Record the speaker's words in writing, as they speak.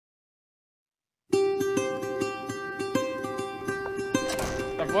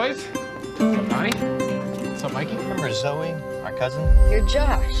What's up, boys? What's up, Donnie? What's up, Mikey? Remember Zoe, our cousin? You're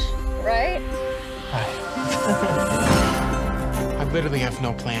Josh, right? Hi. I literally have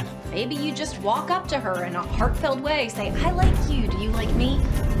no plan. Maybe you just walk up to her in a heartfelt way, say, I like you, do you like me?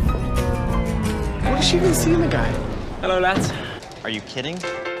 What does she even see in the guy? Hello, lads. Are you kidding?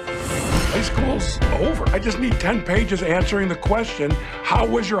 High school's over. I just need 10 pages answering the question, how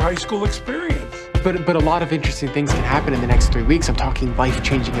was your high school experience? But a lot of interesting things can happen in the next 3 weeks. I'm talking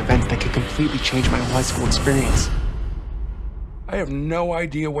life-changing events that could completely change my whole high school experience. I have no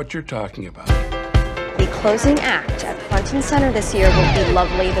idea what you're talking about. The closing act at Front and Center this year will be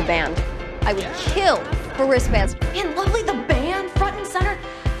Lovely the Band. I would kill for wristbands. And Lovely the Band, front and center?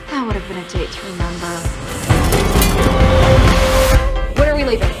 That would have been a date to remember. When are we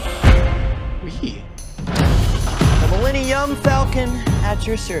leaving? We? The Millennium Falcon at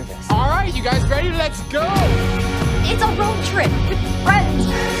your service. All right, you guys ready? Let's go! It's a road trip with friends.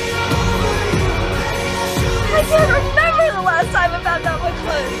 I can't remember the last time I've had that much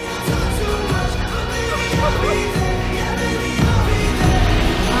fun.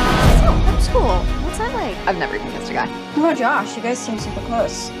 That's cool. What's that like? I've never even kissed a guy. Oh, Josh, you guys seem super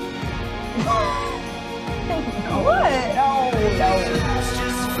close. What?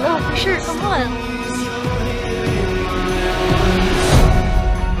 No, for sure, come on.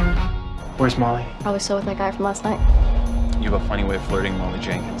 Where's Molly? Probably still with that guy from last night. You have a funny way of flirting, Molly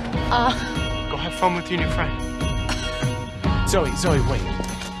Jenkins. Go have fun with your new friend. Zoe, wait.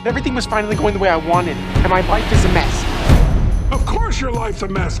 Everything was finally going the way I wanted, and my life is a mess. Of course your life's a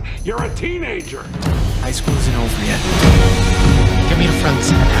mess. You're a teenager. High school isn't over yet. Get me to front and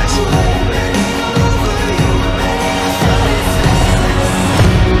center, guys.